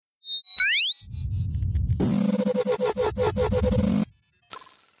You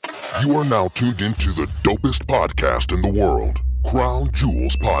are now tuned into the dopest podcast in the world, Crown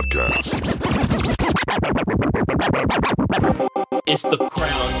Jewels Podcast. It's the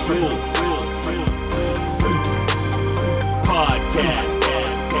Crown Jewels Podcast.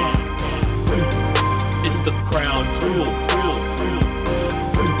 It's the Crown Jewels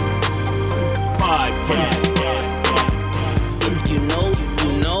Podcast. If you know,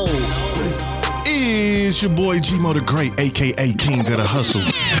 you know. It's your boy G-mo the Great, a.k.a. King of the Hustle.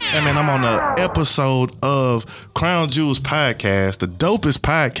 Hey man, I'm on an episode of Crown Jewels Podcast, the dopest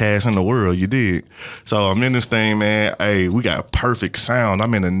podcast in the world, you dig? So I'm in this thing, man. Hey, we got perfect sound.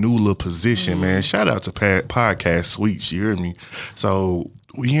 I'm in a new little position, man. Shout out to Podcast Suites, you hear me? So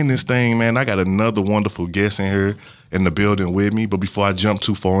we in this thing, man. I got another wonderful guest in here in the building with me. But before I jump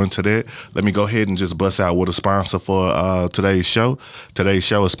too far into that, let me go ahead and just bust out with a sponsor for today's show. Today's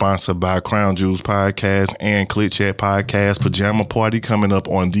show is sponsored by Crown Jewels Podcast and Click Chat Podcast Pajama Party coming up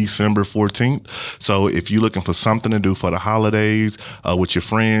on December 14th. So if you're looking for something to do for the holidays with your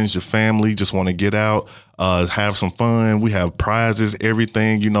friends, your family, just want to get out, have some fun. We have prizes,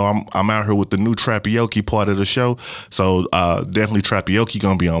 everything. You know, I'm out here with the new Trapioki part of the show. So definitely Trapioki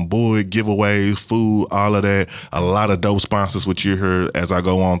gonna be on board, giveaways, food, all of that. A lot of dope sponsors which you hear as I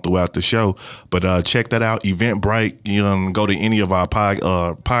go on throughout the show. But check that out, Eventbrite. You know, go to any of our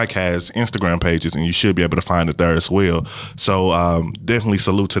podcast Instagram pages and you should be able to find it there as well. So definitely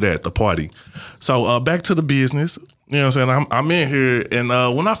salute to that, the party. So back to the business. You know what I'm saying? I'm in here, and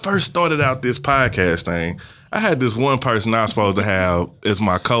when I first started out this podcast thing, I had this one person I was supposed to have as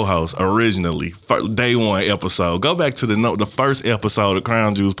my co-host originally, day one episode. Go back to the first episode of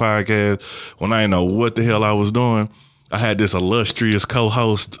Crown Jewels Podcast when I didn't know what the hell I was doing. I had this illustrious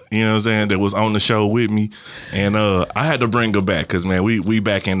co-host, you know what I'm saying, that was on the show with me. And I had to bring her back because, man, we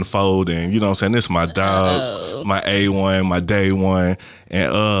back in the fold. And, you know what I'm saying, this is my dog, my A1, my day one.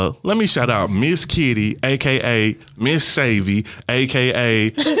 And let me shout out Miss Kitty, a.k.a. Miss Savii,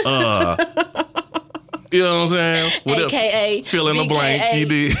 a.k.a. You know what I'm saying? A.k.a. Fill in the blank, you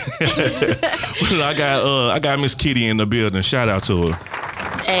did. I got Miss Kitty in the building. Shout out to her.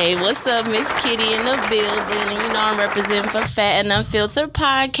 Hey, what's up, Miss Kitty in the building? And you know I'm representing for Fat and Unfiltered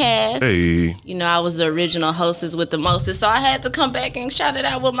Podcast. Hey. You know I was the original hostess with the mostest, so I had to come back and shout it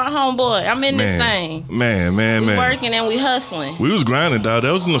out with my homeboy. I'm in this thing. Man. We working and we hustling. We was grinding, dog.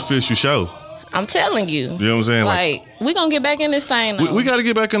 That was an official show. I'm telling you. You know what I'm saying? Like we gonna get back in this thing though. We got to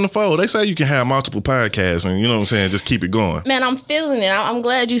get back in the fold. They say you can have multiple podcasts and, you know what I'm saying, just keep it going. Man, I'm feeling it. I'm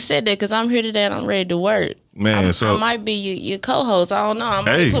glad you said that because I'm here today and I'm ready to work. Man, I might be your co-host. I don't know. I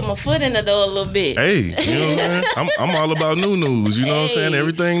might put my foot in the door a little bit. Hey, you know what I'm saying? I'm all about new news. You know what I'm saying?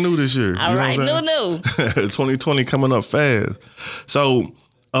 Everything new this year. All right, new. 2020 coming up fast. So,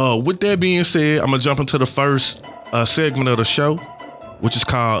 with that being said, I'm going to jump into the first segment of the show, which is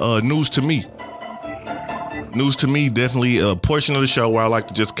called News to Me. News to Me, definitely a portion of the show where I like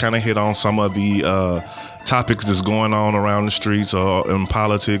to just kind of hit on some of the topics that's going on around the streets or in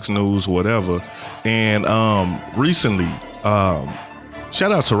politics, news, whatever. And recently,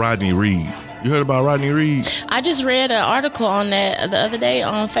 shout out to Rodney Reed. You heard about Rodney Reed? I just read an article on that the other day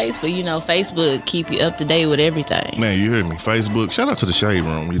on Facebook. You know, Facebook keep you up to date with everything. Man, you heard me. Facebook. Shout out to the Shade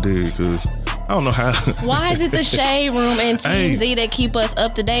Room. You did, because I don't know how. Why is it the Shade Room and TMZ that keep us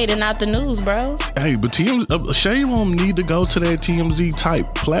up to date and not the news, bro? Hey, but Shade Room need to go to that TMZ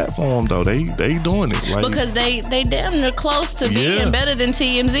type platform though. They doing it like, because they damn near close to being better than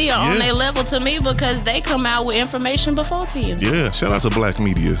TMZ or on their level to me because they come out with information before TMZ. Yeah, shout out to Black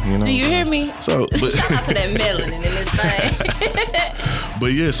media. You know. Do you hear me? So, but shout out to that melanin in this thing.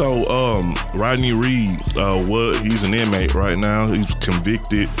 But yeah, so Rodney Reed, he's an inmate right now. He's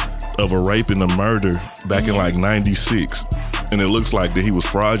convicted of a rape and a murder back in like 96, and it looks like that he was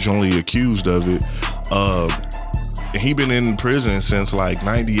fraudulently accused of it. He been in prison since like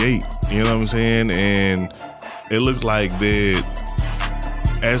 98, you know what I'm saying? And it looks like that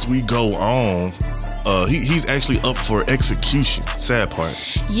as we go on, he's actually up for execution. Sad part.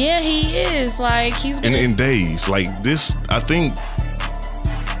 Yeah, he is. Like he's been in days like this. I think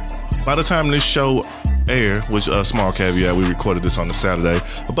by the time this show air, which a small caveat, we recorded this on the Saturday,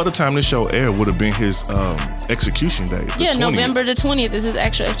 but by the time this show air would have been his execution day. Yeah, 20th. November the 20th is his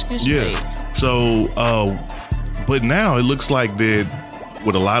actual execution date. So but now it looks like that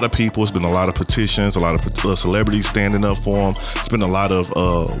with a lot of people, it's been a lot of petitions, a lot of celebrities standing up for him. It's been a lot of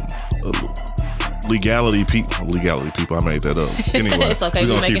legality people. I made that up. Anyway, it's okay.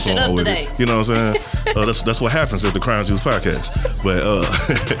 We're making shit up today. You know what I'm saying? That's what happens at the Crown Jewels Podcast. But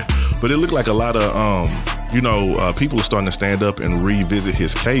but it looked like a lot of people are starting to stand up and revisit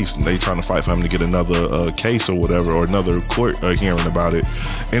his case. And they trying to fight for him to get another case or whatever, or another court hearing about it.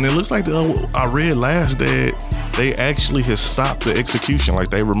 And it looks like I read last that they actually has stopped the execution. Like,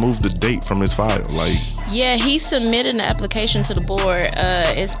 they removed the date from his file. Like, yeah, he submitted an application to the board.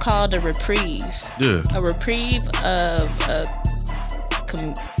 It's called a reprieve. Yeah. A reprieve of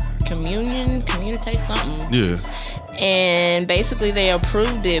community something. Yeah. And basically they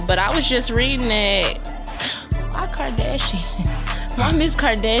approved it. But I was just reading that. Why Kardashian? Why Miss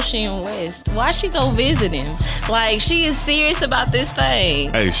Kardashian West? Why she go visit him? Like, she is serious about this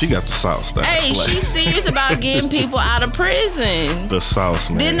thing. Hey, she got the sauce. Hey, she's serious about getting people out of prison. The sauce,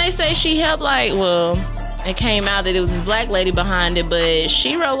 man. Didn't they say she helped, it came out that it was this black lady behind it, but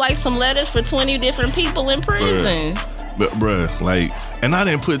she wrote some letters for 20 different people in prison. Bruh, and I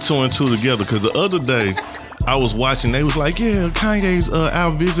didn't put two and two together, because the other day I was watching, they was like, yeah, Kanye's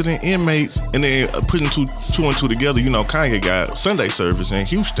out visiting inmates, and then putting two and two together. Kanye got Sunday service in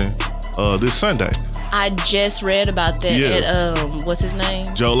Houston this Sunday. I just read about that at what's his name?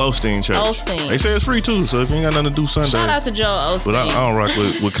 Joel Osteen Church. Osteen. They say it's free too, so if you ain't got nothing to do Sunday. Shout out to Joel Osteen. But I don't rock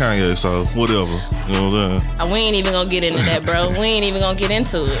with Kanye, so whatever. You know what I'm saying? We ain't even gonna get into that, bro. We ain't even gonna get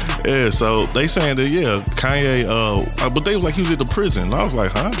into it. Yeah, so they saying that Kanye, but they was like he was at the prison. I was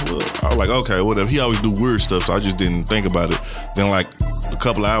like, huh? Well, I was like, okay, whatever. He always do weird stuff, so I just didn't think about it. Then a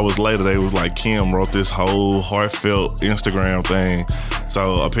couple of hours later, they was like, Kim wrote this whole heartfelt Instagram thing.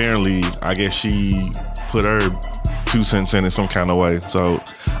 So apparently, I guess she put her 2 cents in some kind of way. So,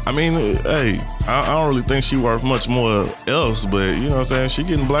 I mean, hey, I don't really think she worth much more else, but you know what I'm saying? She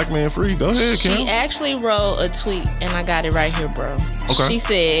getting black men free. Go ahead, Kim. She actually wrote a tweet, and I got it right here, bro. Okay. She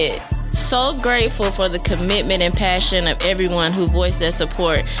said, so grateful for the commitment and passion of everyone who voiced their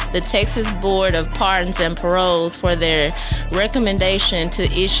support. The Texas Board of Pardons and Paroles for their recommendation to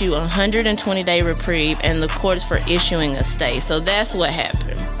issue a 120-day reprieve, and the courts for issuing a stay. So that's what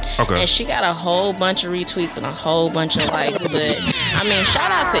happened. Okay. And she got a whole bunch of retweets and a whole bunch of likes. But, I mean,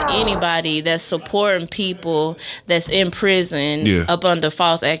 shout out to anybody that's supporting people that's in prison up under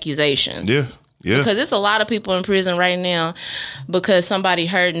false accusations. Yeah. Yeah. Because there's a lot of people in prison right now because somebody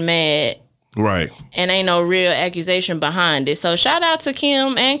hurt and mad. Right. And ain't no real accusation behind it. So shout out to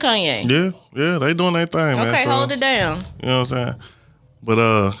Kim and Kanye. Yeah, they doing their thing, man. Okay, so, hold it down. You know what I'm saying?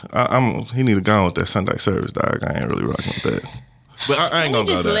 But he need to go on with that Sunday service, dog. I ain't really rocking with that. But I ain't gonna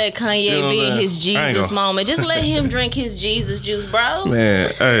go there. Just let Kanye be in his Jesus moment. Just let him drink his Jesus juice, bro.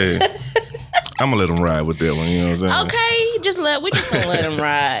 Man, hey. I'm gonna let him ride with that one, you know what I'm saying? Okay, we just gonna let him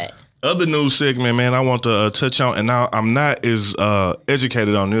ride. Other news segment, man, I want to touch on, and now I'm not as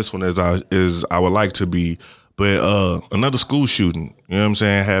educated on this one as I would like to be, but another school shooting, you know what I'm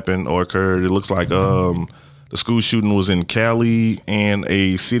saying, happened or occurred. It looks like the school shooting was in Cali and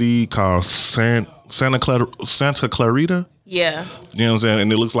a city called Santa Clarita. Yeah. You know what I'm saying?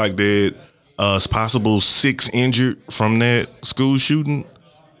 And it looks like that it's possible 6 injured from that school shooting.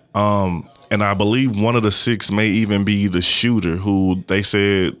 And I believe one of the 6 may even be the shooter, who they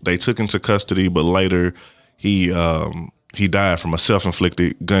said they took into custody, but later he died from a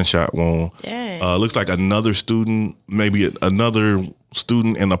self-inflicted gunshot wound. Looks like another student,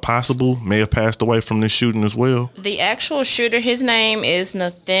 and a possible may have passed away from this shooting as well. The actual shooter, his name is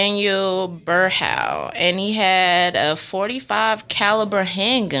Nathaniel Burhow, and he had a .45 caliber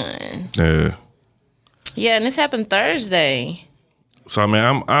handgun. Yeah, and this happened Thursday. So I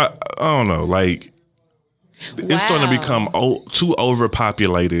mean, I don't know, like it's starting to become too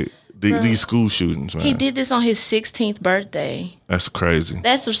overpopulated. These school shootings, man. He did this on his 16th birthday. That's crazy.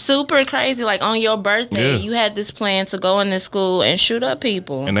 That's super crazy. Like, on your birthday, you had this plan to go in this school and shoot up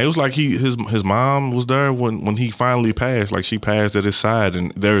people. And it was like his mom was there when he finally passed. Like, she passed at his side,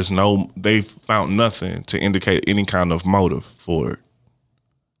 and they found nothing to indicate any kind of motive for it.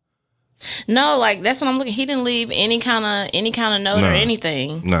 No, like, that's what I'm looking. He didn't leave any kind of note or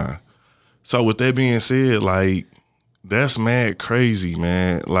anything. Nah. So with that being said, like, that's mad crazy,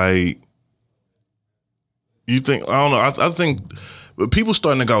 man. Like, you think, I don't know, I think people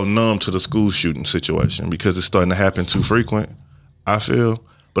starting to go numb to the school shooting situation because it's starting to happen too frequent, I feel.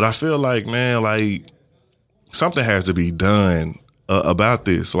 But I feel like, man, like, something has to be done about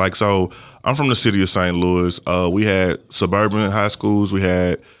this. Like, so I'm from the city of St. Louis. We had suburban high schools. We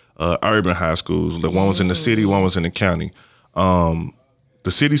had urban high schools. The one was in the city, one was in the county. The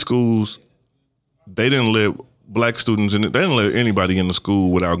city schools, they didn't let black students in it. They didn't let anybody in the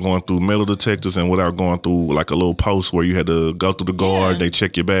school without going through metal detectors and without going through like a little post where you had to go through the guard, they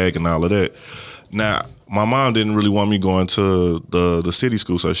check your bag and all of that. Now, my mom didn't really want me going to the city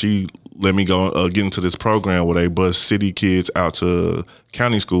school, so she let me go get into this program where they bus city kids out to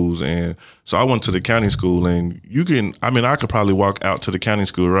county schools. And so I went to the county school, and I could probably walk out to the county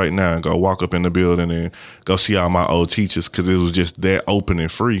school right now and go walk up in the building and go see all my old teachers, because it was just that open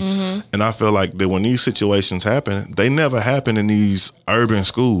and free. And I feel like that when these situations happen, they never happen in these urban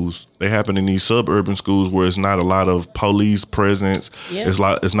schools. They happen in these suburban schools where it's not a lot of police presence. Yeah. It's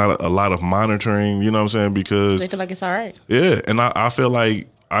not a lot of monitoring, you know what I'm saying? Because they feel like it's all right. Yeah, and I feel like,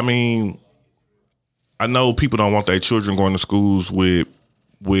 I know people don't want their children going to schools with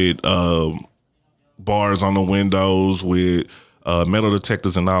bars on the windows, with metal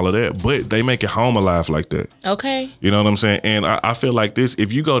detectors and all of that, but they make it home alive like that. Okay. You know what I'm saying? And I feel like this,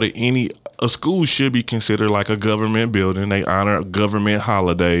 if you go to a school should be considered like a government building. They honor government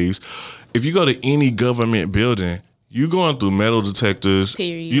holidays. If you go to any government building, you going through metal detectors.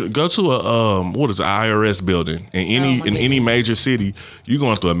 Period. You go to a IRS building in any major city, you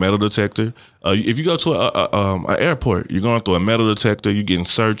going through a metal detector. If you go to a airport, you're going through a metal detector. You getting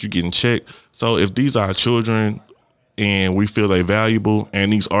searched, you getting checked. So if these are children and we feel they valuable,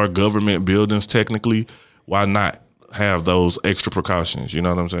 and these are government buildings technically, why not have those extra precautions? You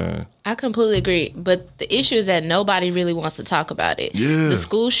know what I'm saying? I completely agree. But the issue is that nobody really wants to talk about it. Yeah. The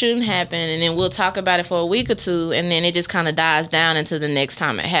school shouldn't happen, and then we'll talk about it for a week or two, and then it just kind of dies down until the next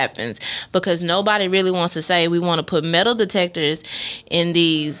time it happens, because nobody really wants to say we want to put metal detectors in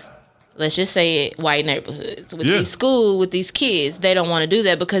these, let's just say it, white neighborhoods with these schools, with these kids. They don't want to do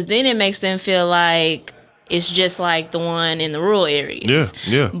that, because then it makes them feel like it's just like the one in the rural areas. Yeah,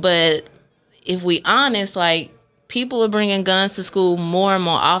 yeah. But if we honest, like, people are bringing guns to school more and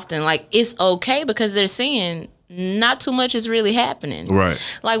more often. Like, it's okay, because they're seeing not too much is really happening. Right.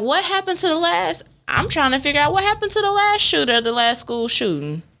 Like, what happened to I'm trying to figure out what happened to the last shooter, the last school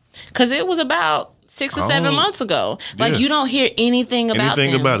shooting. Because it was about 6 or 7 months ago. Like, you don't hear anything about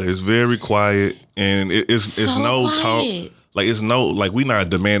it. It's very quiet, and it's so no quiet. talk. Like, it's no, like, we not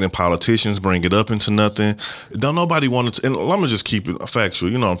demanding politicians bring it up into nothing. Don't nobody want to, and let me just keep it factual.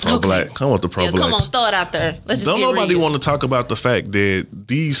 You know I'm pro-black. Come with the pro-black. Come on, throw it out there. Let's just Don't get nobody real. want to talk about the fact that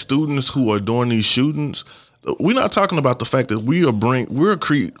these students who are doing these shootings, we're not talking about the fact that we're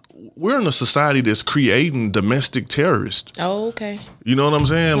in a society that's creating domestic terrorists. Oh, okay. You know what I'm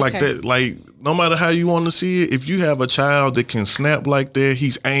saying? Okay. Like that, like, no matter how you want to see it, if you have a child that can snap like that,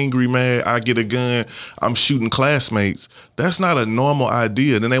 he's angry, mad, I get a gun, I'm shooting classmates, that's not a normal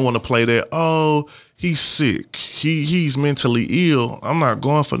idea. Then they want to play that, oh, he's sick, he's mentally ill. I'm not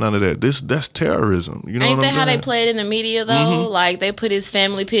going for none of that. That's terrorism. You know Ain't what I'm that how saying? they play it in the media, though? Mm-hmm. Like, they put his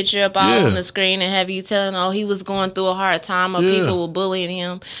family picture up all on the screen and have you telling, oh, he was going through a hard time, or people were bullying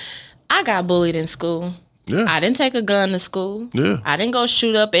him. I got bullied in school. Yeah. I didn't take a gun to school. Yeah. I didn't go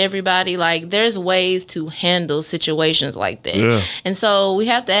shoot up everybody. Like, there's ways to handle situations like that. Yeah. And so we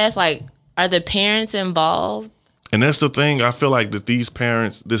have to ask, like, are the parents involved? And that's the thing. I feel like that these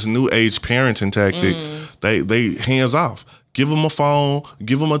parents, this new age parenting tactic, they hands off. Give them a phone,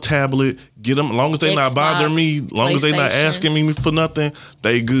 give them a tablet, get them, as long as they not bothering me, as long as they not asking me for nothing,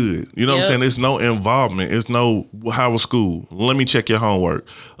 they good. You know what I'm saying? There's no involvement. It's no, how was school? Let me check your homework.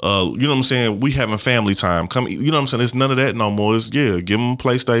 You know what I'm saying? We having family time. Come, you know what I'm saying? It's none of that no more. It's, give them a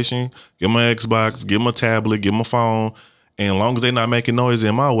PlayStation, give them an Xbox, give them a tablet, give them a phone. And as long as they not making noise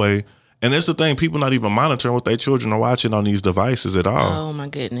in my way. And that's the thing, people not even monitoring what their children are watching on these devices at all. Oh, my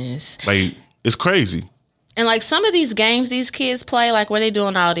goodness. Like, it's crazy. And, like, some of these games these kids play, like, where they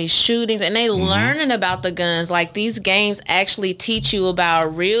doing all these shootings and they learning about the guns. Like, these games actually teach you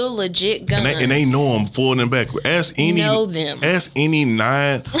about real, legit guns. And they know them forward and back. Ask any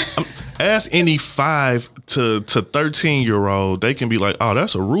 5 to 13-year-old. They can be like, oh,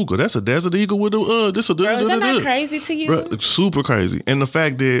 that's a Ruger. That's a Desert Eagle with a this a. Bro, is that not crazy to you? Bro, it's super crazy. And the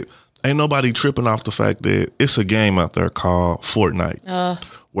fact that ain't nobody tripping off the fact that it's a game out there called Fortnite,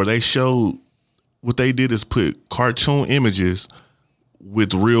 where they showed. What they did is put cartoon images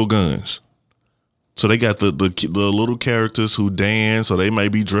with real guns. So they got the little characters who dance, or they may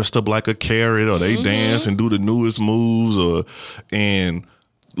be dressed up like a carrot, or they dance and do the newest moves, and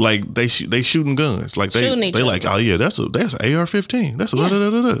like they shooting guns. Like they like, oh yeah, that's an AR-15. That's a da, da,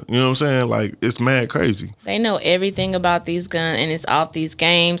 da, da. You know what I'm saying? Like, it's mad crazy. They know everything about these guns, and it's off these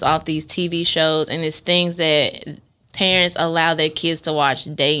games, off these TV shows, and it's things that parents allow their kids to watch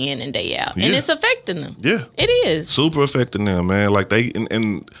day in and day out. And it's affecting them. Yeah. It is. Super affecting them, man. Like, they,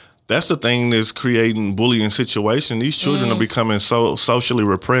 and that's the thing that's creating bullying situation. These children are becoming so socially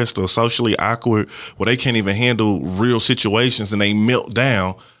repressed or socially awkward where they can't even handle real situations, and they melt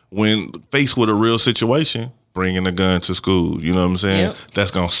down when faced with a real situation. bringing a gun to school. You know what I'm saying? Yep.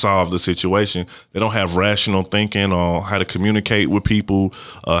 That's going to solve the situation. They don't have rational thinking on how to communicate with people,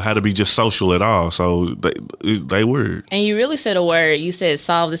 how to be just social at all. So they weird. And you really said a word. You said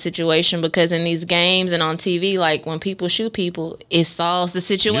solve the situation, because in these games and on TV, like when people shoot people, it solves the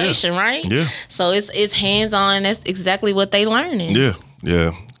situation, right? Yeah. So it's hands-on, and that's exactly what they learning.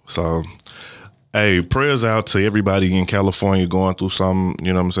 Yeah. So, hey, prayers out to everybody in California going through something,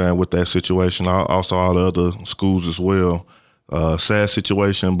 you know what I'm saying, with that situation. Also all the other schools as well. Sad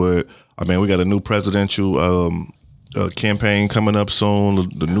situation, but, I mean, we got a new presidential campaign coming up soon,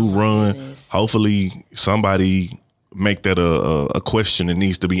 the new run. Goodness. Hopefully somebody make that a question that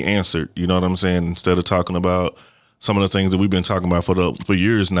needs to be answered, you know what I'm saying, instead of talking about some of the things that we've been talking about for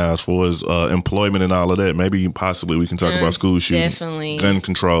years now, as far as employment and all of that. Maybe possibly we can talk about school shooting, definitely. gun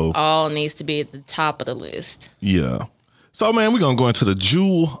control. All needs to be at the top of the list. Yeah. So, man, we're going to go into the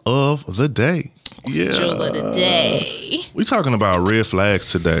jewel of the day. Yeah. Jewel of the day. We're talking about red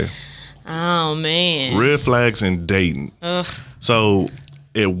flags today. Oh, man. Red flags in dating. Ugh. So,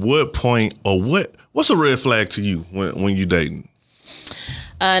 at what point, or what's a red flag to you when you dating?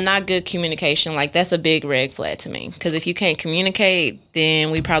 Not good communication. Like, that's a big red flag to me. Because if you can't communicate, then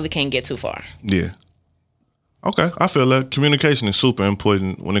we probably can't get too far. Yeah. Okay, I feel that communication is super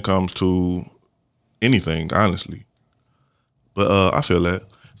important when it comes to anything, honestly. But I feel that.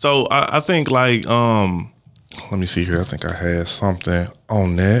 So I think like let me see here. I think I had something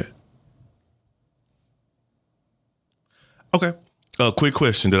on that. Okay. A quick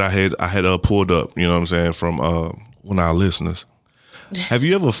question that I had pulled up, you know what I'm saying, from one of our listeners. Have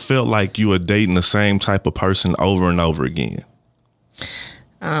you ever felt like you were dating the same type of person over and over again?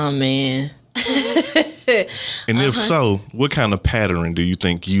 Oh, man. And if so, what kind of pattern do you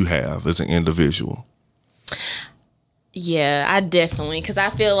think you have as an individual? Yeah, I definitely, because I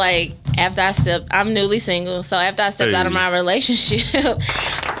feel like after I'm newly single, so after I stepped out of my relationship,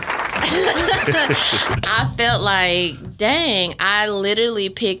 I felt like, dang, I literally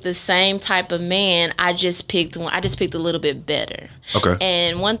picked the same type of man. I just picked a little bit better. Okay.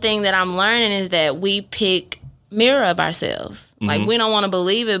 And one thing that I'm learning is that we pick mirror of ourselves. Mm-hmm. Like, we don't want to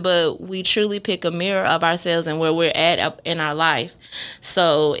believe it, but we truly pick a mirror of ourselves and where we're at in our life.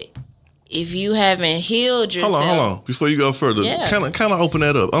 So if you haven't healed yourself, hold on. Before you go further, kind of open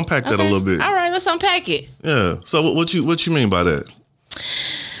that up, unpack that a little bit. All right, let's unpack it. Yeah. So what you mean by that?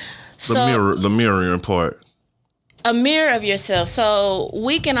 The mirroring part. A mirror of yourself. So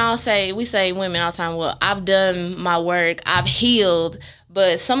we say women all the time, well, I've done my work, I've healed,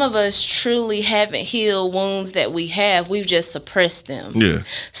 but some of us truly haven't healed wounds that we have. We've just suppressed them. Yeah.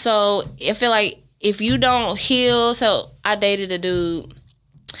 So I feel like if you don't heal, so I dated a dude,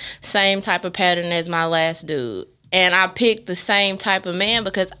 same type of pattern as my last dude. And I picked the same type of man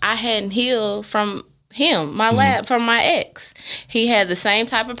because I hadn't healed from him, from my ex. He had the same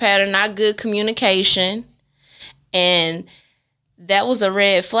type of pattern, not good communication. And that was a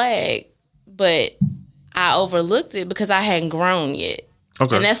red flag, but I overlooked it because I hadn't grown yet.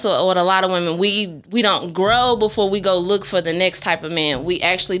 Okay. And that's what a lot of women, we don't grow before we go look for the next type of man. We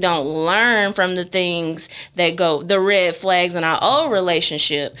actually don't learn from the things the red flags in our old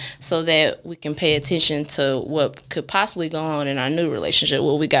relationship, so that we can pay attention to what could possibly go on in our new relationship,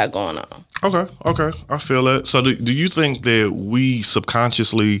 what we got going on. Okay. I feel that. So do you think that we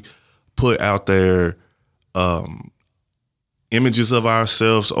subconsciously put out there images of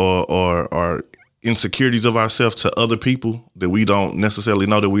ourselves or insecurities of ourselves to other people that we don't necessarily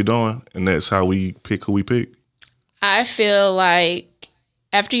know that we're doing, and that's how we pick who we pick? I feel like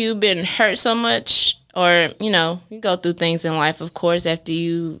after you've been hurt so much, or, you go through things in life, of course, after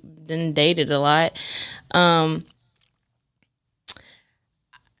you've been dated a lot. I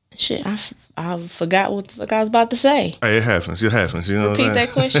forgot what the fuck I was about to say. Hey, it happens. You know. Repeat that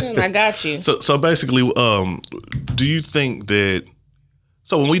question. I got you. So basically, do you think that?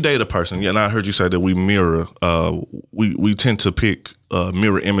 So when we date a person, and I heard you say that we mirror, we tend to pick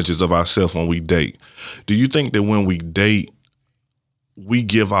mirror images of ourselves when we date. Do you think that when we date, we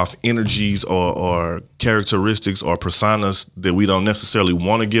give off energies or characteristics or personas that we don't necessarily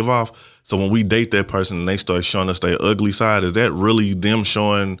want to give off? So when we date that person and they start showing us their ugly side, is that really them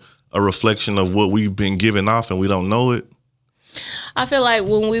showing a reflection of what we've been giving off and we don't know it? I feel like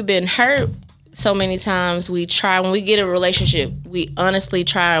when we've been hurt, so many times we try, when we get a relationship, we honestly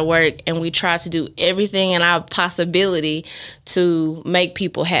try to work and we try to do everything in our possibility to make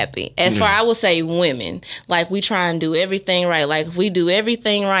people happy. As far, I would say women, like we try and do everything right. Like if we do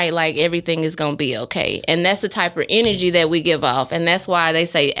everything right, like everything is going to be okay. And that's the type of energy that we give off. And that's why they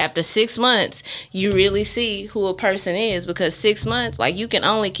say after 6 months, you really see who a person is, because 6 months, like you can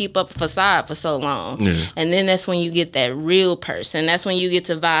only keep up a facade for so long. Yeah. And then that's when you get that real person. That's when you get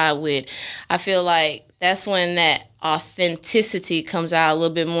to vibe with, I feel like that's when that authenticity comes out a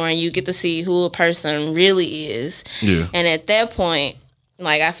little bit more and you get to see who a person really is. Yeah. And at that point,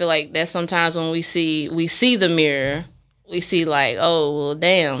 like I feel like that sometimes when we see the mirror, we see like, oh, well,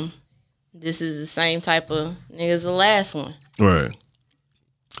 damn, this is the same type of nigga as the last one. Right.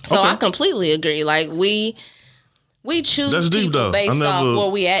 So I completely agree. Like we choose people based off where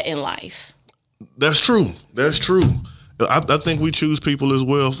we at in life. That's true. That's true. I think we choose people as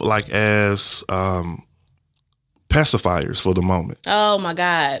well, like as pacifiers for the moment. Oh my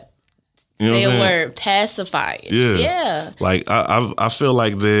God! You know say a word, pacifiers. Yeah. Like I feel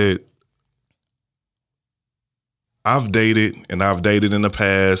like that. I've dated in the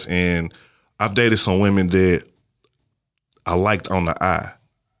past, and I've dated some women that I liked on the eye,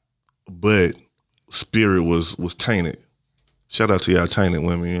 but spirit was tainted. Shout out to y'all tainted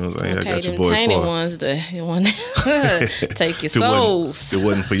women. You know what I'm saying? Okay, I got your boy tainted for ones, the one that take your souls. It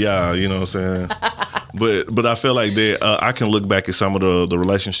wasn't for y'all. You know what I'm saying? But I feel like that I can look back at some of the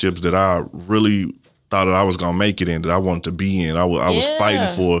relationships that I really thought that I was gonna make it in, that I wanted to be in. I was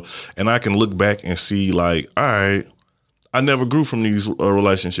fighting for, and I can look back and see like, all right, I never grew from these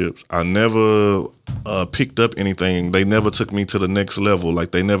relationships. I never picked up anything. They never took me to the next level.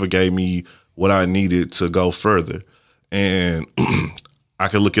 Like they never gave me what I needed to go further. And I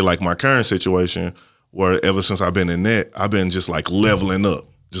could look at like my current situation where ever since I've been in that, I've been just like leveling up.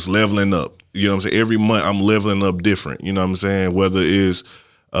 You know what I'm saying? Every month I'm leveling up different. You know what I'm saying? Whether it's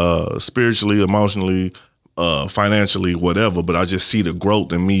spiritually, emotionally, financially, whatever. But I just see the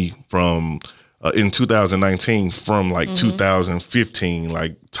growth in me from in 2019 from like 2015,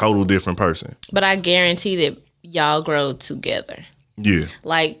 like total different person. But I guarantee that y'all grow together. Yeah.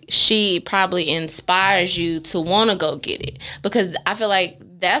 Like she probably inspires you to want to go get it, because I feel like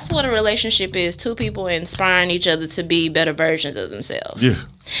that's what a relationship is. Two people inspiring each other to be better versions of themselves. Yeah.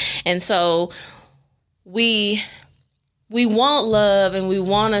 And so we want love and we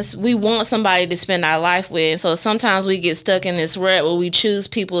want somebody to spend our life with. So sometimes we get stuck in this rut where we choose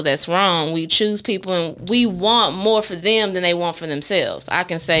people that's wrong. We choose people and we want more for them than they want for themselves. I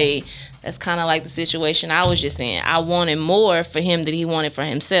can say that's kind of like the situation I was just in. I wanted more for him than he wanted for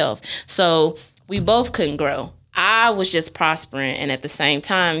himself. So we both couldn't grow. I was just prospering, and at the same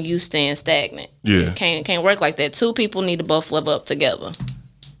time, you staying stagnant. Yeah. It can't work like that. Two people need to both level up together.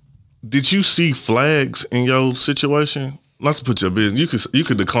 Did you see flags in your situation? Not to put your business. You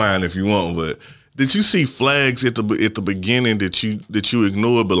could decline if you want, but did you see flags at the beginning that you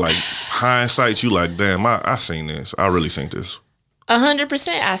ignored, but like hindsight, you like, damn, I seen this. I really seen this. 100%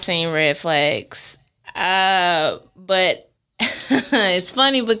 I seen red flags. But it's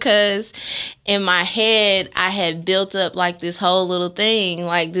funny because in my head, I had built up like this whole little thing,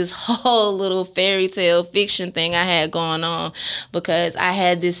 like this whole little fairy tale fiction thing I had going on, because I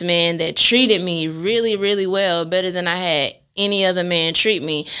had this man that treated me really, really well, better than I had any other man treat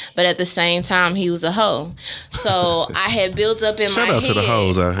me, but at the same time he was a hoe. So I had built up in my head. Shout out to the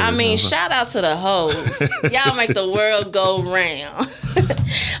hoes out here. I mean, shout out to the hoes. Y'all make the world go round.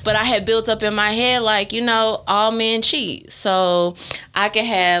 But I had built up in my head like, all men cheat. So I could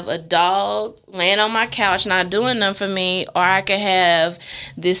have a dog laying on my couch not doing nothing for me, or I could have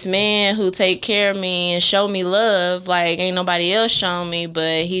this man who take care of me and show me love like ain't nobody else shown me,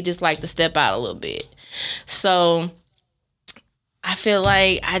 but he just like to step out a little bit. So I feel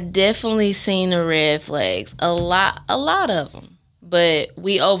like I definitely seen the red flags, a lot of them, but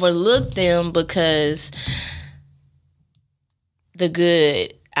we overlooked them because the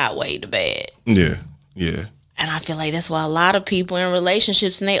good outweighed the bad. Yeah. And I feel like that's why a lot of people in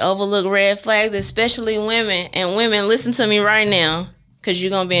relationships and they overlook red flags, especially women. And women, listen to me right now, because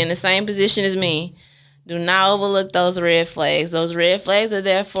you're going to be in the same position as me. Do not overlook those red flags. Those red flags are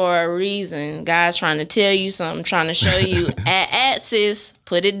there for a reason. God's trying to tell you something, trying to show you, sis,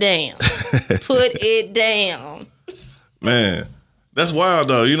 put it down. Put it down. Man, that's wild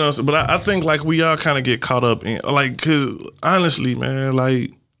though, but I think like we all kind of get caught up in, like, because honestly, man,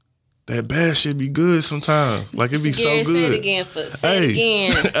 like, that bad shit be good sometimes. Like, it be so good. Say it again. Say it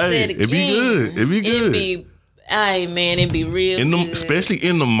again. It be good. It be good. It'd be real good. Especially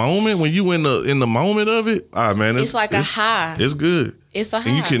in the moment, when you in the moment of it. Man, it's like a high. It's good. It's a high.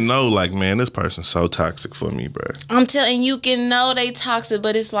 And you can know, like, man, this person's so toxic for me, bro. I'm telling you, can know they toxic,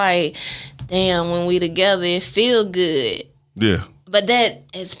 but it's like, damn, when we together, it feel good. Yeah. But that,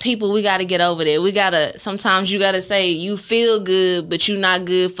 as people, we got to get over there. Sometimes you got to say, you feel good, but you not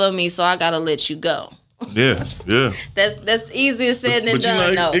good for me, so I got to let you go. Yeah. That's easier said than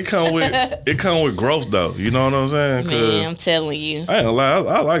done. But it come with growth, though. You know what I'm saying? Man, I'm telling you. I ain't gonna lie.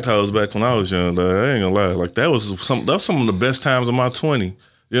 I liked hoes back when I was young, though. I ain't gonna lie. Like, that was some of the best times of my 20s.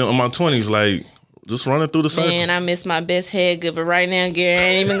 You know, in my 20s, like, just running through the circle. Man, I miss my best head giver right now, Gary. I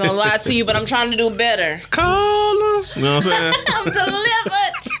ain't even gonna lie to you, but I'm trying to do better. Call him. You know what I'm saying? I'm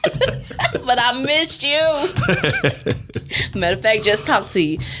delivered. But I missed you. Matter of fact, just talk to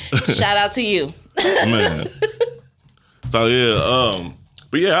you. Shout out to you. Man. So, yeah.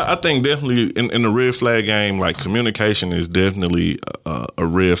 But, yeah, I think definitely in the red flag game, like, communication is definitely a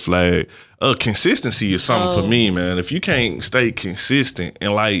red flag. Consistency is something for me, man. If you can't stay consistent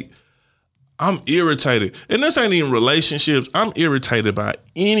and, like, I'm irritated. And this ain't even relationships. I'm irritated by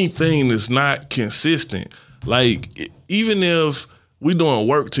anything that's not consistent. Like, even if we doing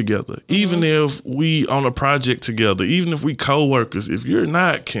work together, even if we on a project together, even if we co-workers, if you're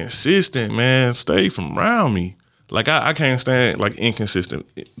not consistent, man, stay from around me. Like, I can't stand, like, inconsistent.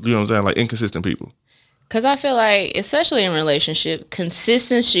 You know what I'm saying? Like, inconsistent people. Because I feel like, especially in relationship,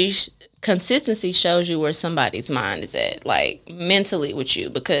 consistency shows you where somebody's mind is at, like, mentally with you.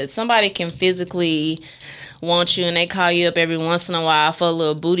 Because somebody can physically want you and they call you up every once in a while for a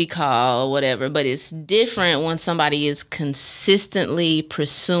little booty call or whatever. But it's different when somebody is consistently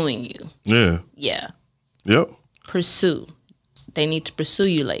pursuing you. Yeah. Yeah. Yep. Pursue. They need to pursue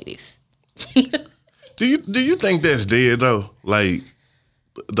you, ladies. Do you think that's dead, though? Like,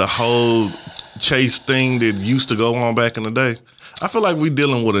 the whole chase thing that used to go on back in the day? I feel like we're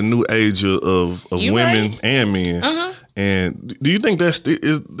dealing with a new age of women right. and men. Uh-huh. And do you think that's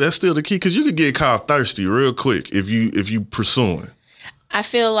still the key? Because you could get called thirsty real quick if you pursuing. I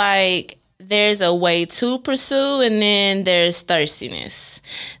feel like there's a way to pursue, and then there's thirstiness.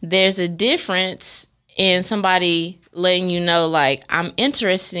 There's a difference in somebody letting you know, like, I'm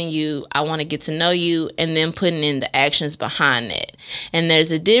interested in you, I want to get to know you, and then putting in the actions behind that. And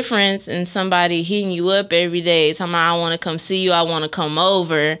there's a difference in somebody hitting you up every day, telling me, I want to come see you, I want to come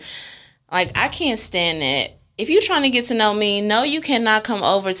over. Like, I can't stand that. If you're trying to get to know me, no, you cannot come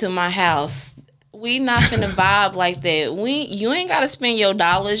over to my house. We not finna vibe like that. You ain't got to spend your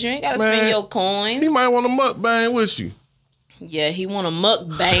dollars, you ain't got to spend your coins. He might want to mukbang with you. Yeah, he want a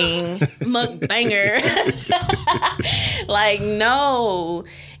mukbanger. Like, no.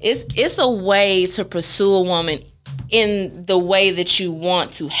 It's a way to pursue a woman in the way that you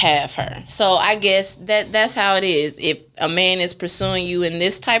want to have her. So I guess that's how it is. If a man is pursuing you in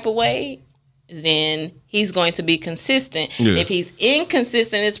this type of way, then he's going to be consistent. Yeah. If he's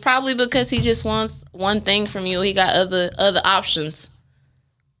inconsistent, it's probably because he just wants one thing from you. He got other options.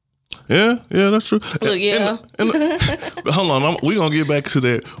 Yeah, that's true. Look, yeah. Hold on, we're going to get back to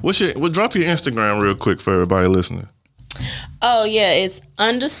that. Drop your Instagram real quick for everybody listening. Oh, yeah, it's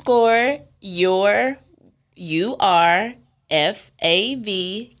 _your URFAV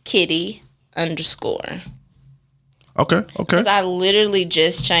kitty _. Okay. Because I literally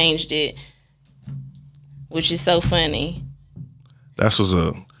just changed it, which is so funny. That's what's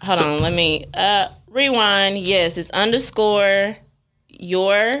up. Hold on, let me rewind. Yes, it's _your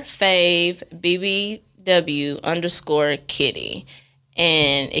fave BBW _kitty.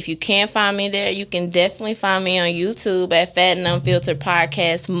 And if you can't find me there, you can definitely find me on YouTube at Fat and Unfiltered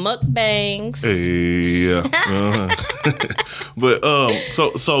Podcast Mukbangs. Hey, yeah. But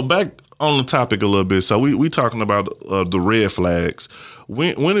so back on the topic a little bit. So we talking about the red flags.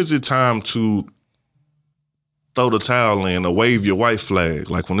 When is it time to throw the towel in or wave your white flag?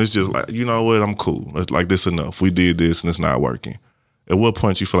 Like, when it's just like, you know what, I'm cool. It's like, this enough. We did this and it's not working. At what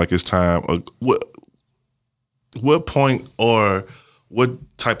point you feel like it's time? Or what point or what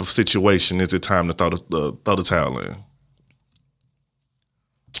type of situation is it time to throw the towel in?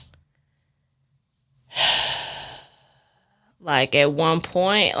 Like, at one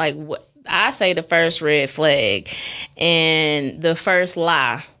point, like, I say the first red flag and the first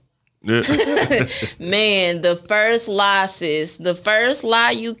lie. Yeah. Man, the first lie, sis. The first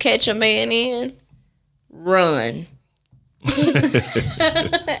lie you catch a man in, run.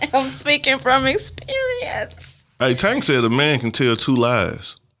 I'm speaking from experience. Hey, Tank said a man can tell 2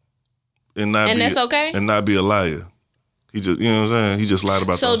 lies and that's okay, and not be a liar. He just, you know what I'm saying? He just lied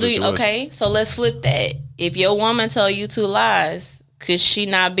about. So so let's flip that. If your woman tell you 2 lies, could she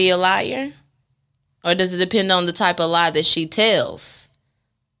not be a liar, or does it depend on the type of lie that she tells?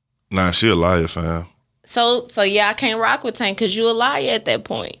 Nah, she a liar, fam. So yeah, I can't rock with Tank because you a liar at that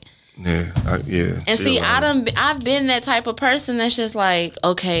point. Yeah. And see, I've been that type of person that's just like,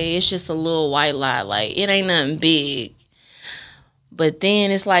 okay, it's just a little white lie. Like, it ain't nothing big. But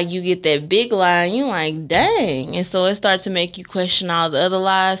then it's like you get that big lie and you like, dang. And so it starts to make you question all the other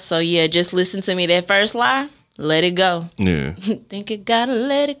lies. So yeah, just listen to me. That first lie, let it go. Yeah. Think it gotta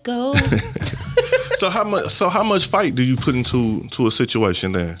let it go. So how much fight do you put into a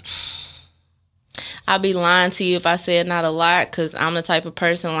situation then? I'll be lying to you if I said not a lot, because I'm the type of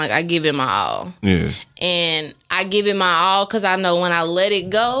person, like, I give it my all. Yeah. And I give it my all because I know when I let it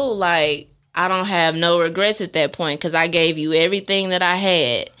go, like, I don't have no regrets at that point because I gave you everything that I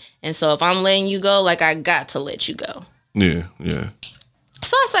had. And so if I'm letting you go, like, I got to let you go. Yeah.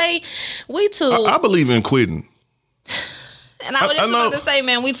 So I say, we too. I believe in quitting. And I was just about to say,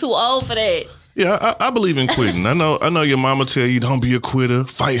 man, we too old for that. Yeah, I believe in quitting. I know your mama tell you don't be a quitter,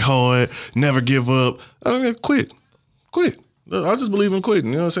 fight hard, never give up. I mean, quit. I just believe in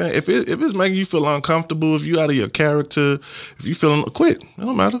quitting. You know what I'm saying? If it's making you feel uncomfortable, if you out of your character, if you feeling, quit. It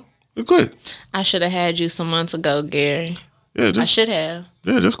don't matter. You quit. I should have had you some months ago, Gary. Yeah, I should have.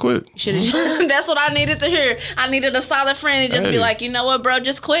 Yeah, just quit. That's what I needed to hear. I needed a solid friend to just be like, you know what, bro,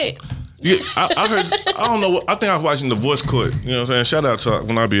 just quit. Yeah, I heard. I don't know. I think I was watching The Voice Quit. You know what I'm saying? Shout out to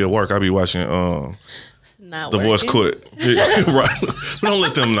when I be at work. I be watching The Voice Quit. Right? Don't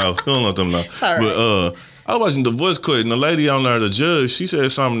let them know. Sorry. But I was watching The Voice Quit, and the lady on there, the judge, she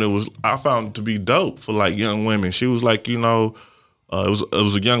said something that I found to be dope for like young women. She was like, you know, it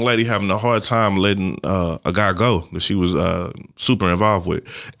was a young lady having a hard time letting a guy go that she was super involved with,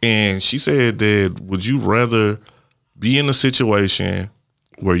 and she said that would you rather be in a situation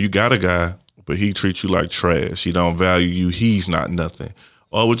where you got a guy, but he treats you like trash. He don't value you. He's not nothing.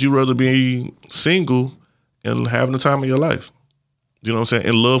 Or would you rather be single and having the time of your life? You know what I'm saying?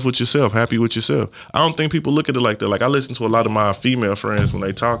 In love with yourself, happy with yourself. I don't think people look at it like that. Like I listen to a lot of my female friends when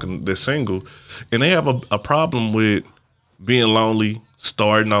they talk and they're single, and they have a problem with being lonely,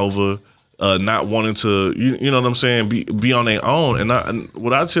 starting over, not wanting to, you know what I'm saying, be on their own. And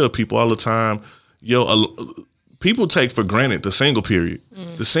what I tell people all the time, people take for granted the single period.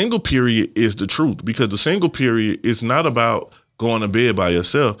 The single period is the truth because the single period is not about going to bed by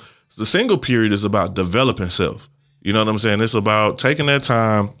yourself. The single period is about developing self. You know what I'm saying? It's about taking that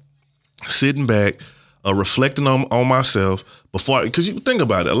time, sitting back, reflecting on myself before, because you think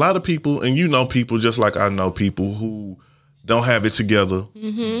about it, a lot of people, and you know people just like I know people who don't have it together,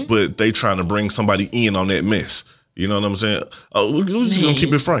 but they trying to bring somebody in on that mess. You know what I'm saying? We're just going to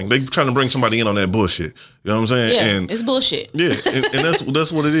keep it frank. They trying to bring somebody in on that bullshit. You know what I'm saying? Yeah, and it's bullshit. Yeah, and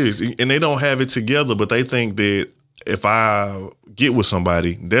that's what it is. And they don't have it together, but they think that if I get with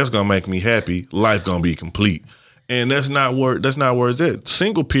somebody, that's going to make me happy. Life going to be complete. And that's not where it's at.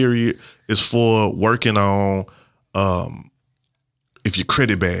 Single period is for working on, if your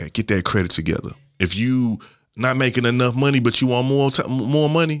credit bad, get that credit together. If you not making enough money, but you want more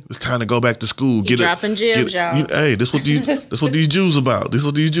money, it's time to go back to school. Dropping gems, y'all. Hey, that's what these Jews about.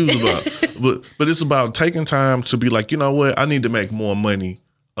 But it's about taking time to be like, you know what? I need to make more money.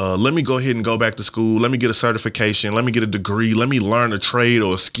 Let me go ahead and go back to school. Let me get a certification. Let me get a degree. Let me learn a trade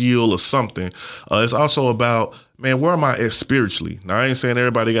or a skill or something. It's also about, man, where am I at spiritually? Now, I ain't saying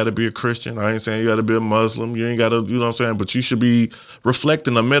everybody got to be a Christian. I ain't saying you got to be a Muslim. You ain't got to, you know what I'm saying? But you should be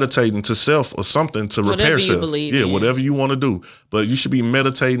reflecting or meditating to self or something to repair self. Whatever you want to do. But you should be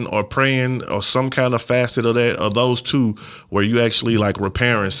meditating or praying or some kind of facet of that, or those two, where you actually like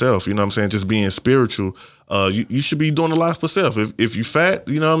repairing self. You know what I'm saying? Just being spiritual. You should be doing a lot for self. If you fat,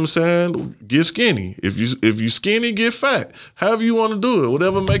 you know what I'm saying, get skinny. If you skinny, get fat. However you want to do it,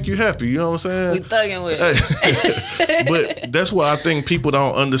 whatever make you happy. You know what I'm saying? We thugging with it. But that's why I think people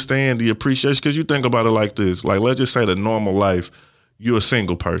don't understand the appreciation, because you think about it like this. Like, let's just say the normal life, you're a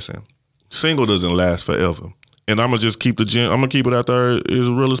single person. Single doesn't last forever. And I'm going to just keep I'm going to keep it out there as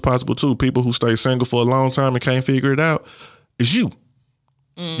real as possible too. People who stay single for a long time and can't figure it out, it's you.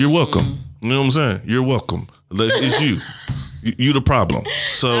 You're welcome. You know what I'm saying? You're welcome. It's you. You the problem.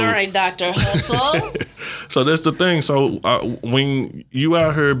 So all right, Dr. Hustle. So that's the thing. So when you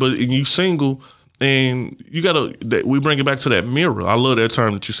out here, but you single, and you gotta, we bring it back to that mirror. I love that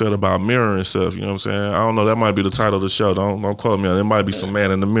term that you said about mirroring stuff. You know what I'm saying? I don't know. That might be the title of the show. Don't quote me on it. It might be some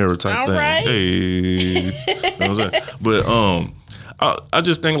man in the mirror type all thing. Right. Hey, you know what I'm saying? But I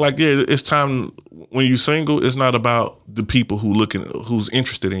just think like, yeah, it's time. When you're single, it's not about the people who's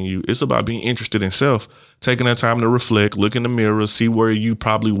interested in you. It's about being interested in self, taking that time to reflect, look in the mirror, see where you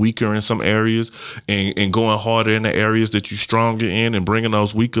probably weaker in some areas, and going harder in the areas that you're stronger in, and bringing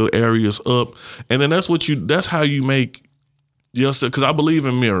those weaker areas up. And then that's how you make because I believe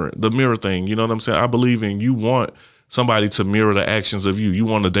in the mirror thing. You know what I'm saying? I believe in you want somebody to mirror the actions of you. You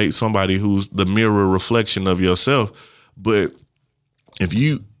want to date somebody who's the mirror reflection of yourself. But if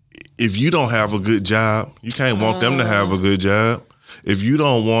you don't have a good job, you can't want them to have a good job. If you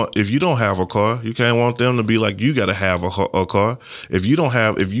don't have a car, you can't want them to be like, you got to have a car. If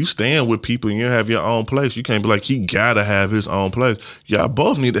you stand with people and you have your own place, you can't be like, he got to have his own place. Y'all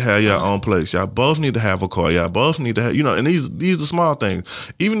both need to have your own place. Y'all both need to have a car. Y'all both need to have, and these are small things.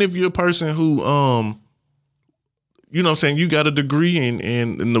 Even if you're a person who, you know what I'm saying, you got a degree and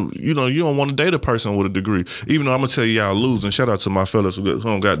you don't want to date a person with a degree. Even though I'm going to tell you y'all losing. Shout out to my fellas who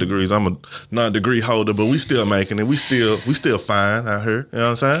don't got degrees. I'm a non-degree holder, but we still making it. We still fine out here. You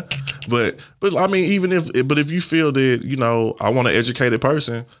know what I'm saying? But I mean, if you feel that, I want an educated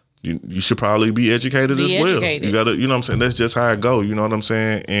person, you should probably be educated as well. You got to, you know what I'm saying? That's just how it go. You know what I'm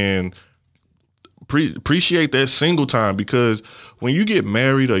saying? And appreciate that single time, because when you get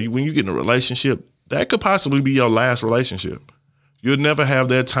married or when you get in a relationship, that could possibly be your last relationship. You'll never have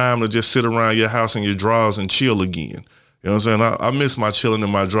that time to just sit around your house in your drawers and chill again. You know what I'm saying? I miss my chilling in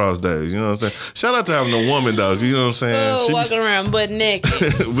my drawers days. You know what I'm saying? Shout out to having a woman, though. You know what I'm saying? Walking around butt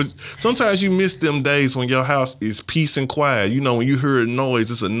naked. But sometimes you miss them days when your house is peace and quiet. When you hear a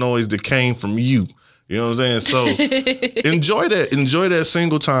noise, it's a noise that came from you. You know what I'm saying? So enjoy that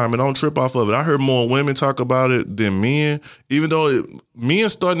single time and don't trip off of it. I heard more women talk about it than men, even though men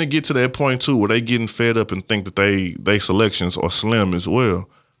starting to get to that point too, where they getting fed up and think that they selections are slim as well.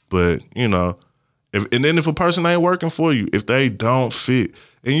 But if a person ain't working for you, if they don't fit,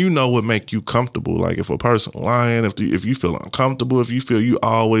 and what make you comfortable, like if a person lying, if you feel uncomfortable, if you feel you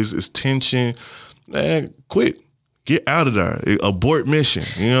always is tension, man, quit. Get out of there. Abort mission.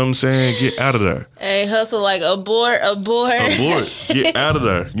 You know what I'm saying? Get out of there. Hey, hustle like abort. Abort. Get out of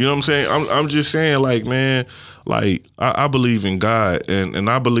there. You know what I'm saying? I'm just saying, like, man, like, I believe in God, and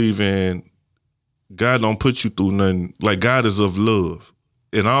I believe in God don't put you through nothing. Like, God is of love.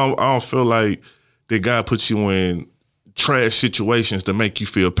 And I don't feel like that God puts you in trash situations to make you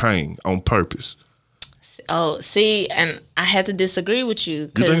feel pain on purpose. Oh, see, and I had to disagree with you.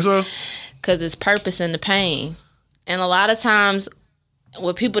 You think so? Because it's purpose in the pain. And a lot of times,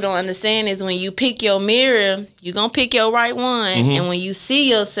 what people don't understand is when you pick your mirror, you're going to pick your right one. Mm-hmm. And when you see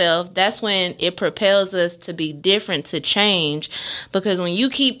yourself, that's when it propels us to be different, to change. Because when you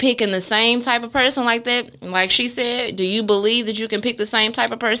keep picking the same type of person like that, like she said, do you believe that you can pick the same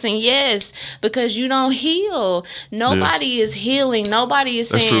type of person? Yes, because you don't heal. Nobody is healing. Nobody is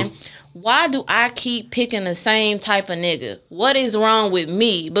saying, why do I keep picking the same type of nigga? What is wrong with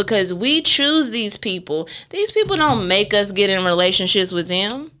me? Because we choose these people. These people don't make us get in relationships with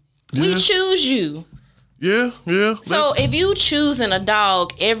them. Yeah. We choose you. Yeah. So if you choosing a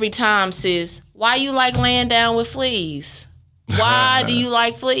dog every time, sis, why you like laying down with fleas? Why do you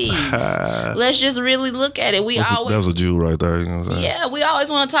like fleas? Let's just really look at it. That's a Jew right there. You know what I'm saying? Yeah, we always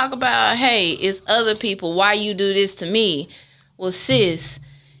want to talk about, hey, it's other people. Why you do this to me? Well, sis,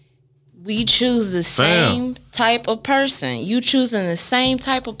 we choose the same type of person. You choosing the same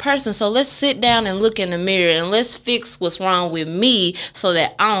type of person. So let's sit down and look in the mirror and let's fix what's wrong with me so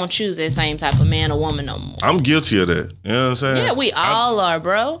that I don't choose that same type of man or woman no more. I'm guilty of that. You know what I'm saying? Yeah, we all are,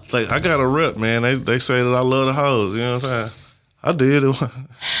 bro. Like, I got a rep, man. They say that I love the hoes. You know what I'm saying? I did.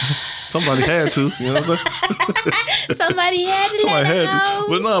 Somebody had to. You know what I'm saying? Somebody had to.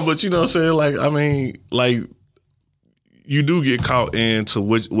 But no, but you know what I'm saying? Like, I mean, like, you do get caught into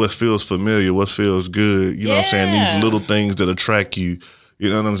what feels familiar, what feels good. You know what I'm saying? These little things that attract you. You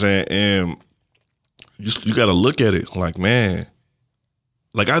know what I'm saying? And you got to look at it like, man.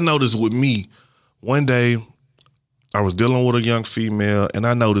 Like, I noticed with me, one day I was dealing with a young female, and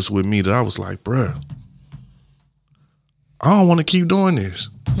I noticed with me that I was like, bruh, I don't want to keep doing this.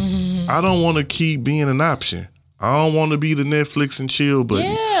 Mm-hmm. I don't want to keep being an option. I don't want to be the Netflix and chill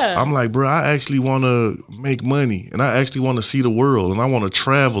button. Yeah. I'm like, bro, I actually want to make money, and I actually want to see the world, and I want to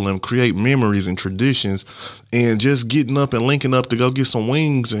travel and create memories and traditions, and just getting up and linking up to go get some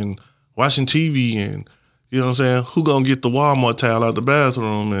wings and watching TV, and you know what I'm saying? Who gonna get the Walmart towel out the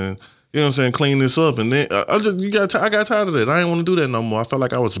bathroom and you know what I'm saying, clean this up, and then I got tired of that. I didn't want to do that no more. I felt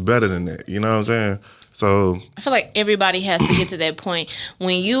like I was better than that. You know what I'm saying? So I feel like everybody has to get to that point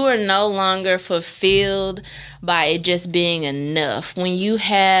when you are no longer fulfilled by it just being enough. When you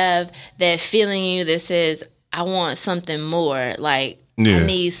have that feeling in you that says, I want something more, like I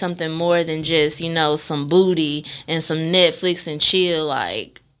need something more than just, you know, some booty and some Netflix and chill.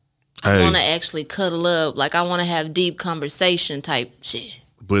 Like, I want to actually cuddle up. Like, I want to have deep conversation type shit.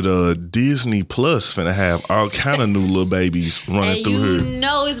 But Disney Plus finna have all kind of new little babies running and through you here.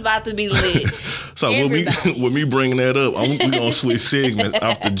 know it's about to be lit. So when we bringing that up, we gonna switch segments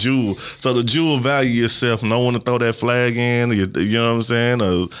off the jewel. So the jewel, value yourself. No one to throw that flag in. You know what I'm saying?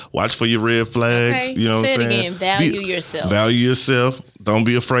 Or watch for your red flags. Okay. You know what I'm saying? Say it again. Value yourself. Value yourself. Don't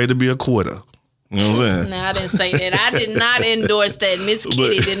be afraid to be a quitter. You know what I'm saying? No, I didn't say that. I did not endorse that. Miss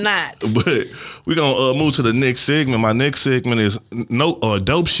Kitty did not. But we're going to move to the next segment. My next segment is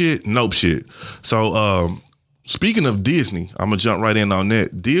dope shit, nope shit. So speaking of Disney, I'm going to jump right in on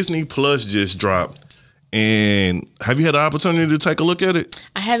that. Disney Plus just dropped. And have you had the opportunity to take a look at it?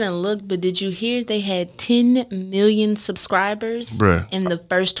 I haven't looked, but did you hear they had 10 million subscribers in the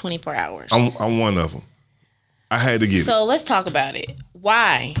first 24 hours? I'm one of them. I had to get it. So let's talk about it.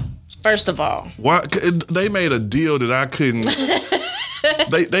 Why? First of all, why they made a deal that I couldn't?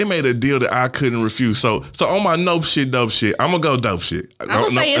 they made a deal that I couldn't refuse. So on my dope shit, I'm gonna go dope shit. I'm gonna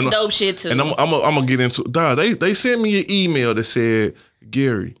say it's dope shit too. And I'm gonna get into. They sent me an email that said,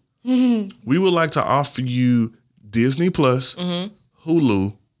 Gary, we would like to offer you Disney Plus,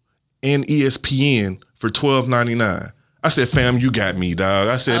 Hulu, and ESPN for $12.99. I said, fam, you got me, dog.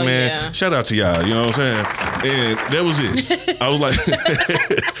 I said, shout out to y'all. You know what I'm saying? And that was it. I was like,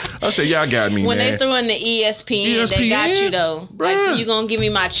 I said, y'all got me, when man. When they threw in the ESPN, they got you, though. Bruh. Like, so you going to give me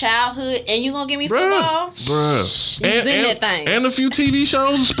my childhood and you going to give me football? Bruh. And that thing. And a few TV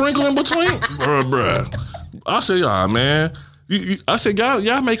shows sprinkled in between. Bruh. I said, y'all, man. I said,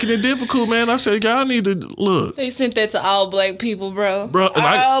 y'all making it difficult, man. I said, y'all need to look. They sent that to all black people, bro.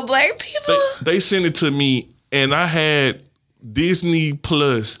 All black people? They sent it to me. And I had Disney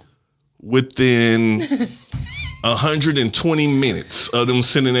Plus within 120 minutes of them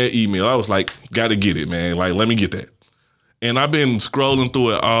sending that email. I was like, gotta get it, man. Like, let me get that. And I've been scrolling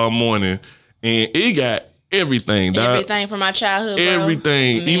through it all morning, and it got everything, dog. Everything from my childhood, bro.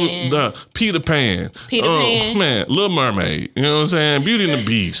 Everything. Man. Even the Peter Pan. Man, Little Mermaid. You know what I'm saying? Beauty and the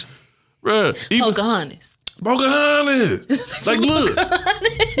Beast. Bruh. Pocahontas. Like, look,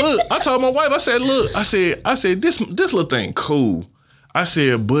 I told my wife, I said, this little thing cool. I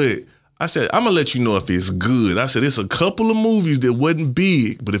said, I'm gonna let you know if it's good. I said, it's a couple of movies that wasn't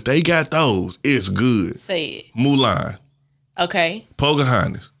big, but if they got those, it's good. Say it. Mulan. Okay.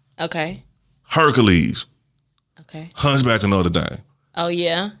 Pocahontas. Okay. Hercules. Okay. Hunchback of Notre Dame. Oh,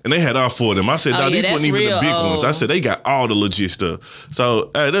 yeah. And they had all four of them. I said, these wasn't even the big ones. I said, they got all the legit stuff. So,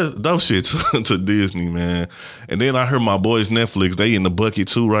 that's those shit to Disney, man. And then I heard my boys Netflix, they in the bucket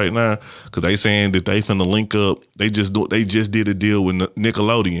too right now, because they saying that they finna link up. They just did a deal with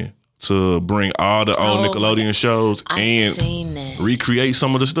Nickelodeon to bring all the old Nickelodeon shows and recreate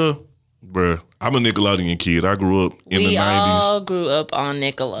some of the stuff. Bruh, I'm a Nickelodeon kid. I grew up in the 90s. We all grew up on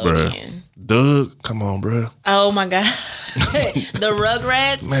Nickelodeon. Bruh. Doug, come on, bro. Oh my God. The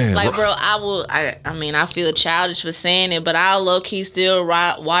Rugrats. Man, like, bro, I feel childish for saying it, but I'll low-key still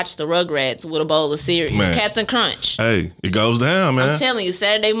watch the Rugrats with a bowl of cereal. Man. Captain Crunch. Hey, it goes down, man. I'm telling you,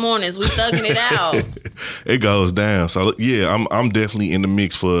 Saturday mornings, we thugging it out. It goes down. So, yeah, I'm definitely in the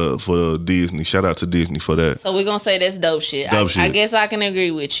mix for Disney. Shout out to Disney for that. So, we're going to say that's dope shit. I guess I can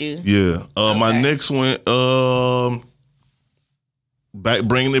agree with you. Yeah. My next one,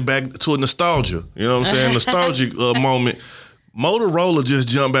 bringing it back to a nostalgia. You know what I'm saying? Nostalgic moment. Motorola just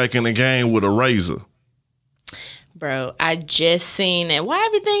jumped back in the game with a razor. Bro, I just seen that. Why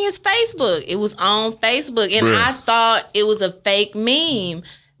everything is Facebook? It was on Facebook, and I thought it was a fake meme.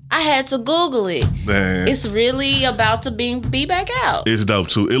 I had to Google it. Man. It's really about to be back out. It's dope,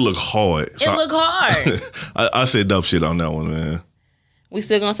 too. It look hard. It look hard. I said dope shit on that one, man. We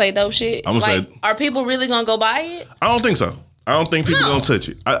still gonna say dope shit? I'm gonna say... Are people really gonna go buy it? I don't think so. I don't think people gonna touch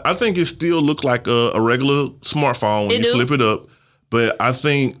it. I think it still look like a regular smartphone when you flip it up. But I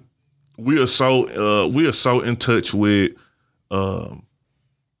think we are so in touch with iPhone.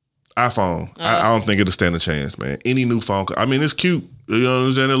 I don't think it'll stand a chance, man. Any new phone, I mean, it's cute. You know what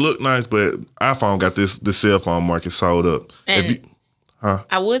I'm saying? It look nice, but iPhone got this cell phone market sold up. And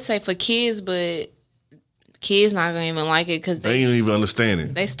I would say for kids, but kids not gonna even like it because they ain't even understand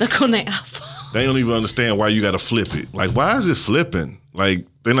it. They stuck on their iPhone. They don't even understand why you got to flip it. Like, why is it flipping? Like,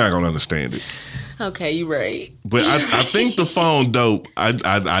 they're not going to understand it. Okay, you're right. But I think the phone dope. I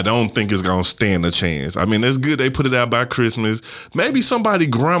don't think it's going to stand a chance. I mean, it's good they put it out by Christmas. Maybe somebody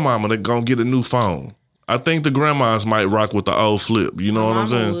grandmama that going to get a new phone. I think the grandmas might rock with the old flip. You know what I'm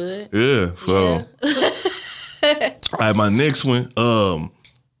saying? Would. Yeah. So, all right, my next one, the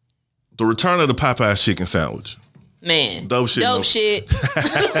return of the Popeye's chicken sandwich. Man, dope shit. Dope shit.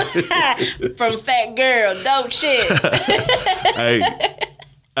 From Fat Girl, dope shit. Hey,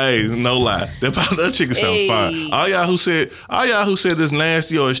 Hey, no lie. That chicken sounds fine. All y'all who said this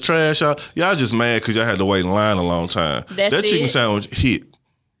nasty or it's trash, y'all just mad because y'all had to wait in line a long time. That chicken sandwich hit.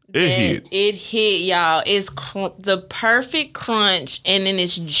 It hit, y'all. It's the perfect crunch, and then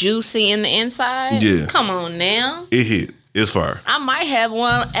it's juicy in the inside. Yeah. Come on now. It hit. It's fire. I might have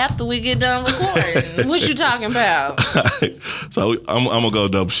one after we get done recording. What you talking about? So I'm gonna go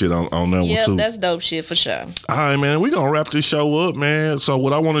dope shit on that one too. Yep, that's dope shit for sure. All right, man. We gonna wrap this show up, man. So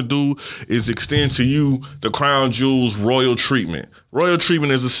what I want to do is extend to you the Crown Jewels Royal Treatment. Royal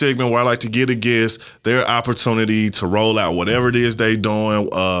Treatment is a segment where I like to give a guest their opportunity to roll out whatever it is they doing,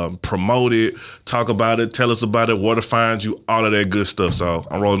 promote it, talk about it, tell us about it, where to find you, all of that good stuff. So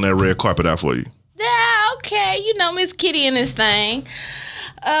I'm rolling that red carpet out for you. Yeah, okay. You know Miss Kitty and this thing.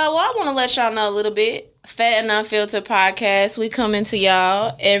 Well, I want to let y'all know a little bit. Fat and Unfiltered Podcast. We come into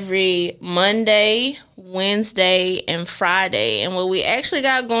y'all every Monday, Wednesday, and Friday. And what we actually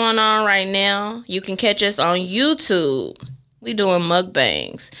got going on right now, you can catch us on YouTube. We doing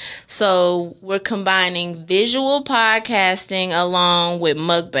mukbangs. So we're combining visual podcasting along with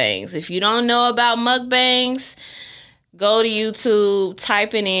mukbangs. If you don't know about mukbangs, go to YouTube,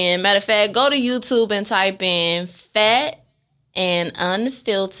 type it in. Matter of fact, go to YouTube and type in Fat and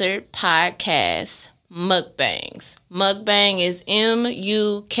Unfiltered Podcast Mukbangs. Mukbang is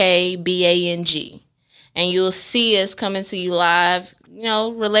MUKBANG. And you'll see us coming to you live,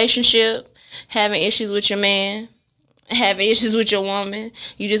 relationship, having issues with your man, having issues with your woman.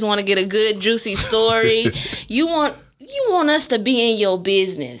 You just want to get a good, juicy story. You want us to be in your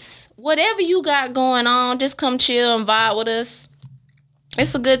business. Whatever you got going on, just come chill and vibe with us.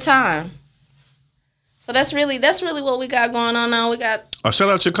 It's a good time. So that's really what we got going on now. We got shout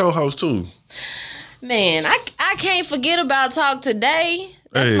out your co-host too. Man, I can't forget about Talk Today.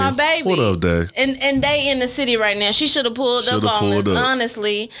 That's my baby. What up, Day? And they in the city right now. She should have pulled up on us,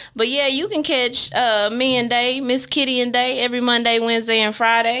 honestly. But yeah, you can catch me and Day, Miss Kitty and Day, every Monday, Wednesday, and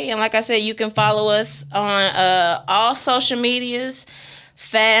Friday. And like I said, you can follow us on all social medias.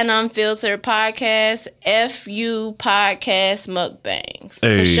 Fat and Unfiltered Podcast, FU Podcast Mukbangs.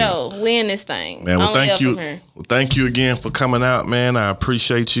 For sure. We in this thing. Man, well, thank you. Well, thank you again for coming out, man. I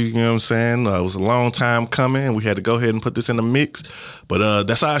appreciate you, you know what I'm saying? It was a long time coming. We had to go ahead and put this in the mix. But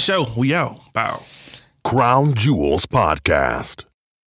that's our show. We out. Bow. Crown Jewels Podcast.